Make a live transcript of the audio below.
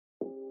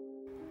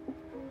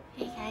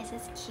guys,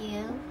 it's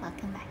Kieu.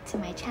 Welcome back to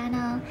my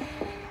channel.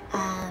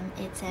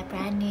 It's a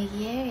brand new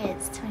year.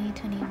 It's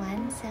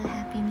 2021, so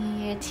Happy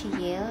New Year to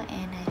you,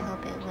 and I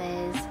hope it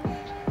was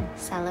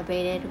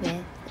celebrated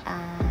with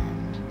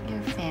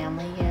your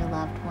family, your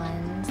loved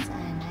ones,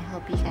 and I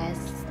hope you guys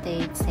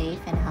stayed safe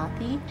and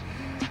healthy.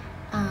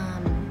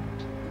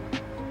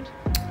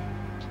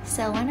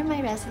 So one of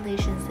my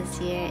resolutions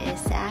this year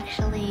is to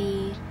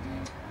actually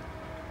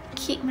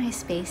keep my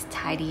space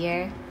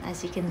tidier.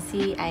 As you can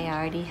see, I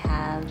already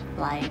have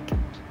like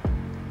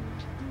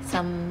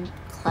some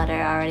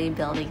clutter already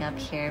building up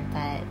here,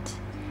 but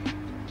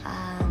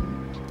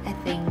I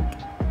think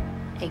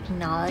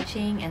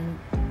acknowledging and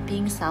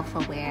being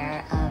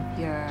self-aware of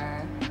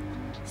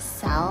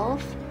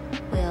yourself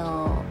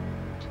will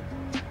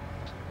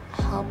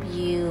help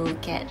you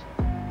get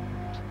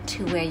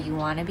to where you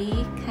want to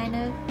be, kind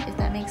of, if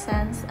that makes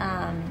sense.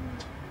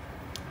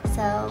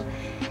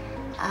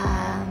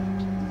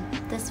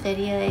 This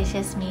video is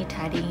just me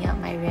tidying up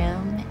my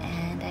room,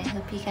 and I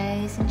hope you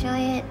guys enjoy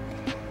it.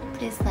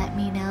 Please let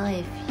me know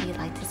if you'd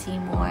like to see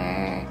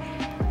more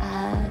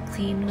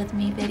clean with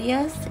me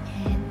videos,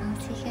 and